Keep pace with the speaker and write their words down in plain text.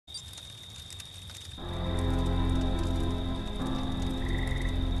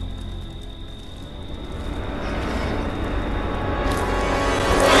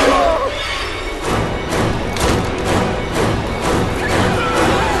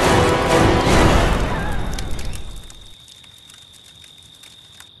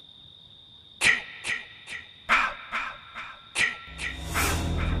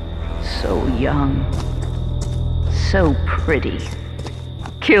young. So pretty.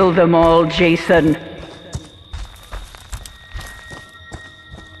 Kill them all, Jason.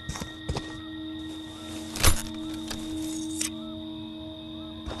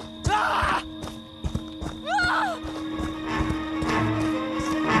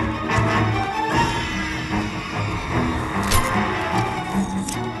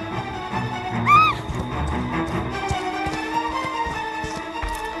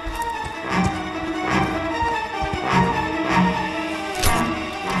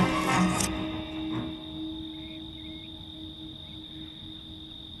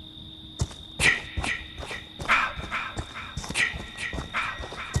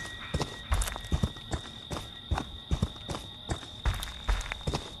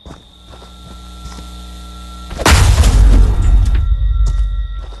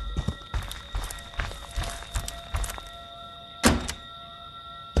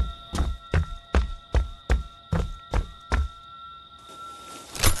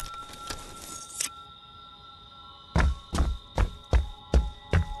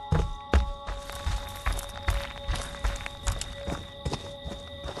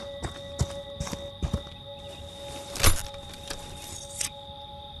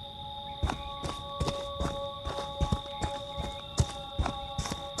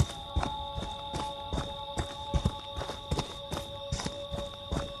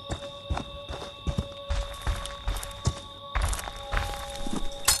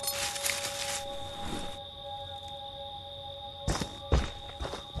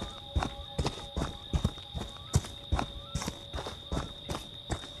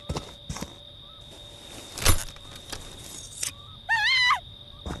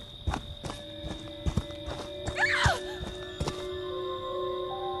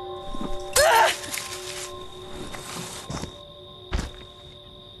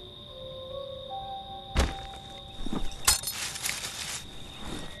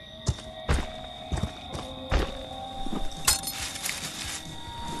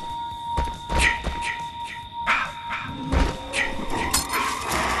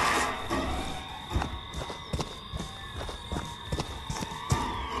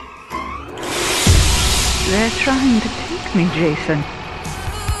 They're trying to take me, Jason.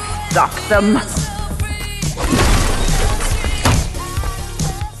 Stop them!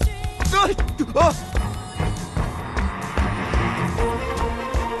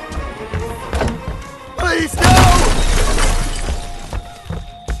 Please, no!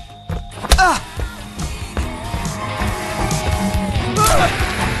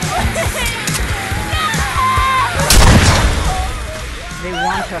 They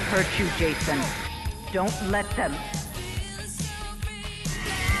want to hurt you, Jason. Don't let them.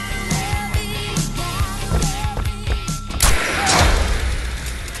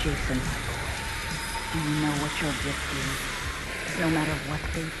 Jason, do you know what your gift is? No matter what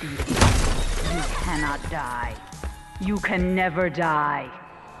they do to you, you cannot die. You can never die.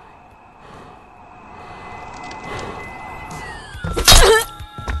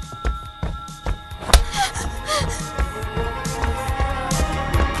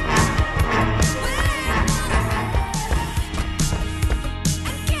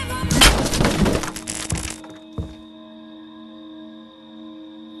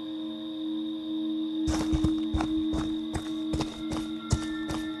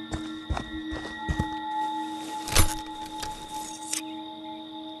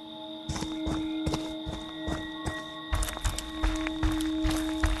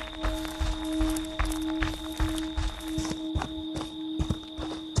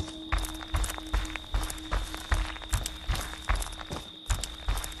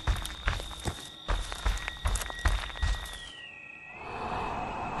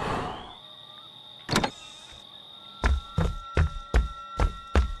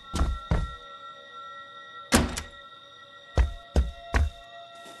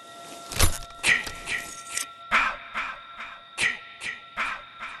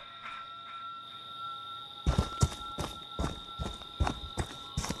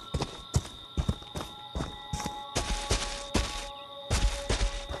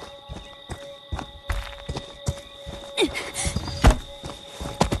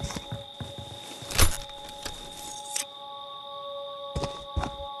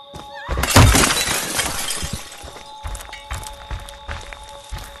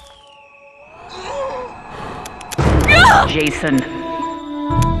 Jason,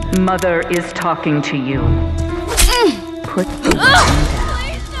 Mother is talking to you. Put the gun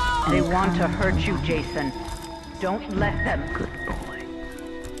down. They want to hurt you, Jason. Don't let them. Good boy.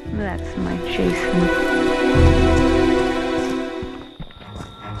 That's my Jason.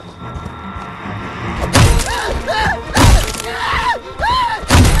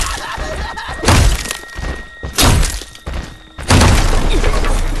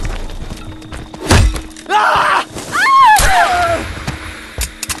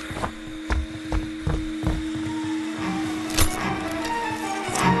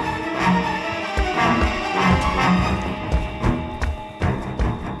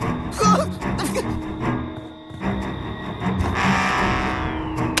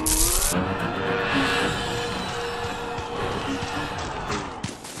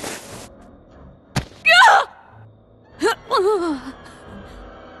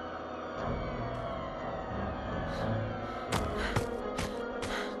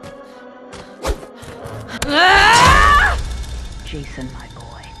 Jason, my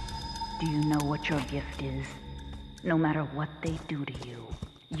boy, do you know what your gift is? No matter what they do to you,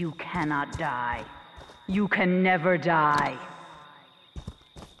 you cannot die. You can never die.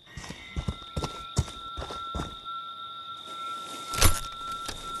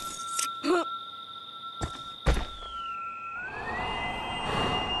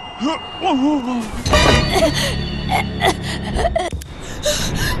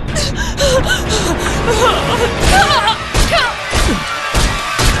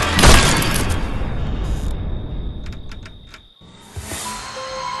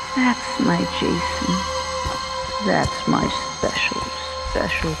 That's my Jason. That's my special,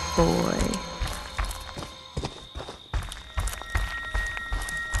 special boy.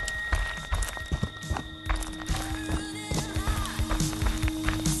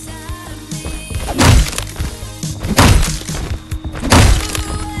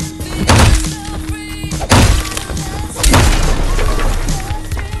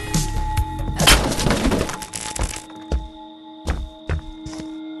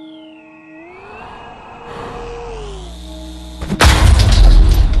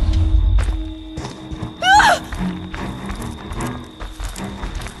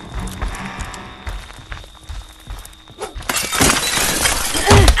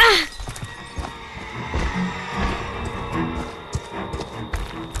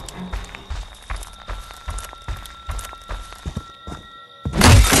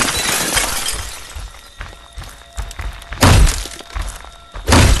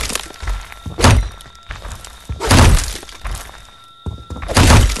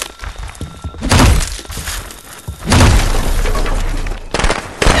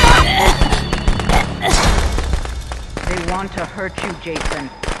 Want to hurt you, Jason.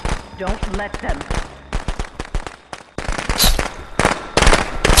 Don't let them.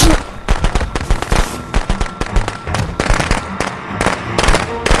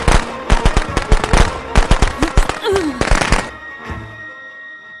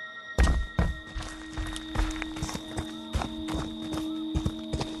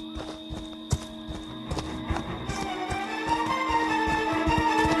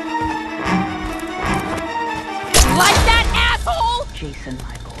 Jason,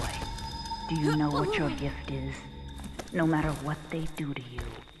 my boy, do you know what your gift is? No matter what they do to you,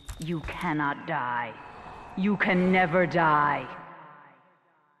 you cannot die. You can never die.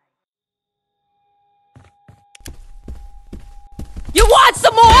 You want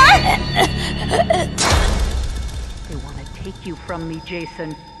some more? They want to take you from me,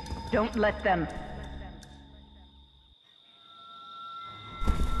 Jason. Don't let them.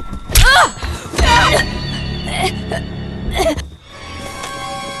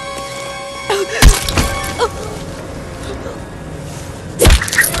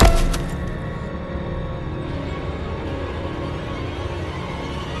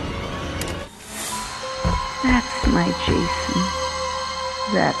 That's my Jason.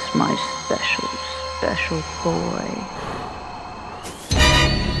 That's my special, special boy.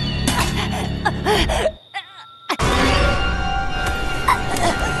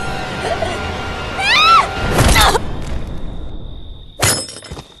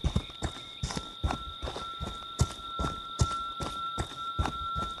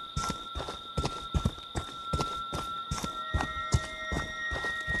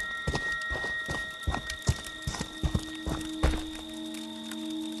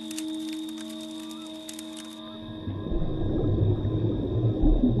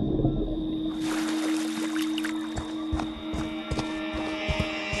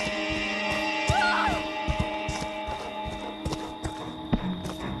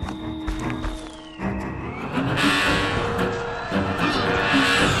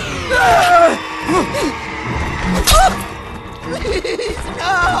 Please,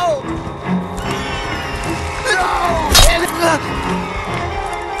 no! No! Damn it!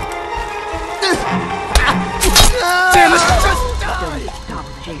 Just die! Don't stop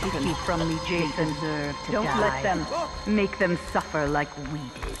Jason from me, Jason. Don't let them make them suffer like we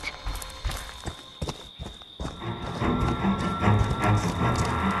did.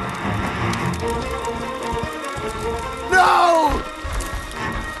 No!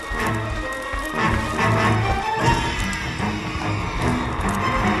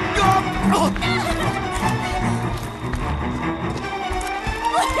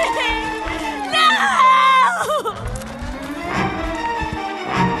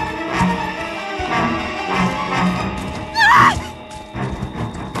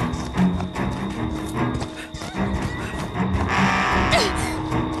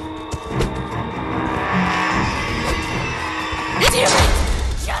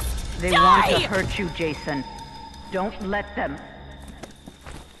 They want to hurt you, Jason. Don't let them.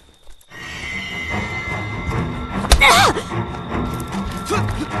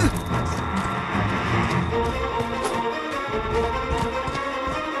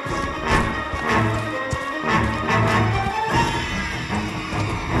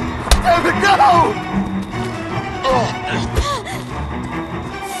 David, no!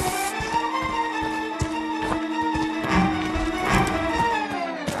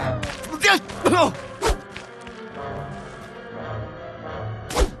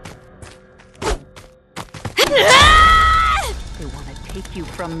 They want to take you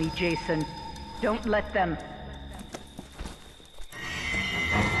from me, Jason. Don't let them.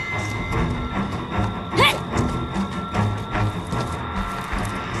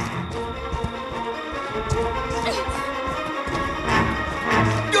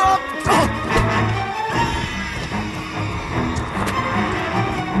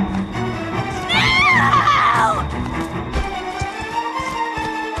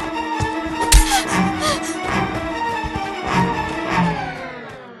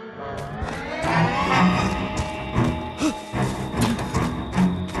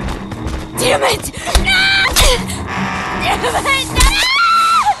 Damn it! Damn it!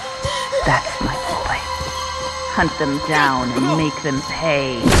 That's my boy. Hunt them down and make them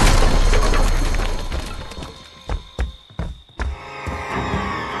pay.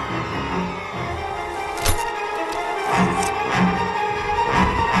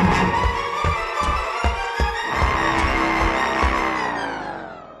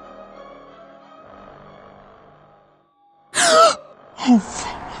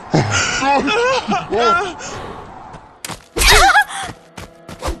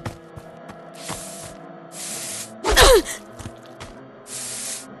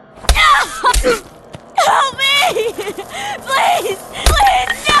 Help me! Please!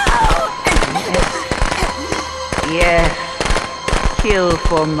 Please, no! Yes. Kill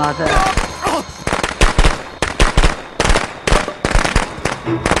for mother. Help!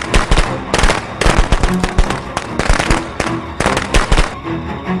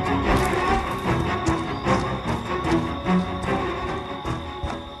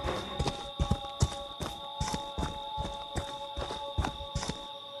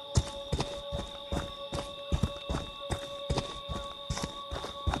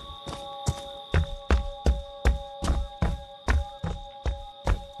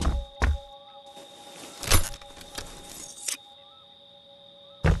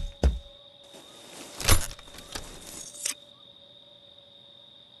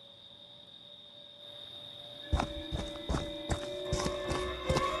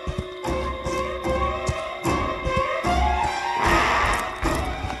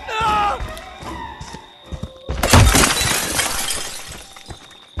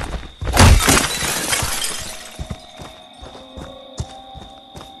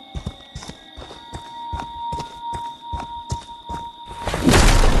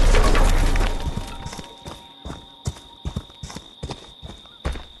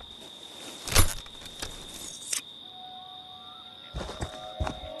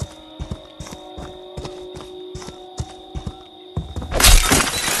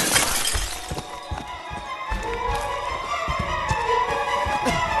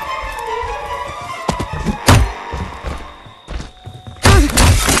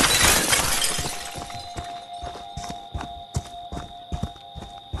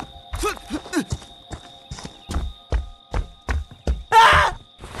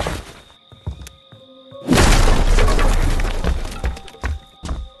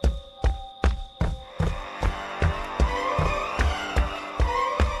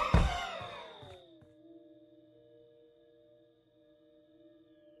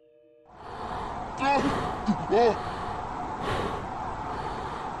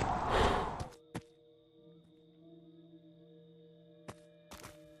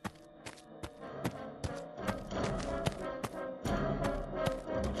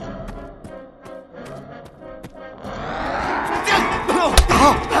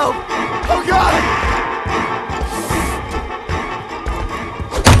 Oh, God!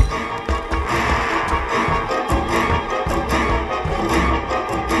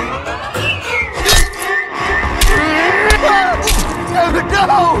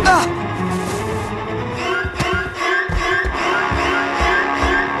 No!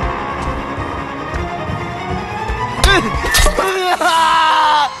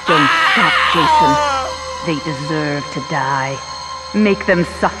 Don't stop, Jason. They deserve to die. Make them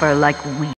suffer like we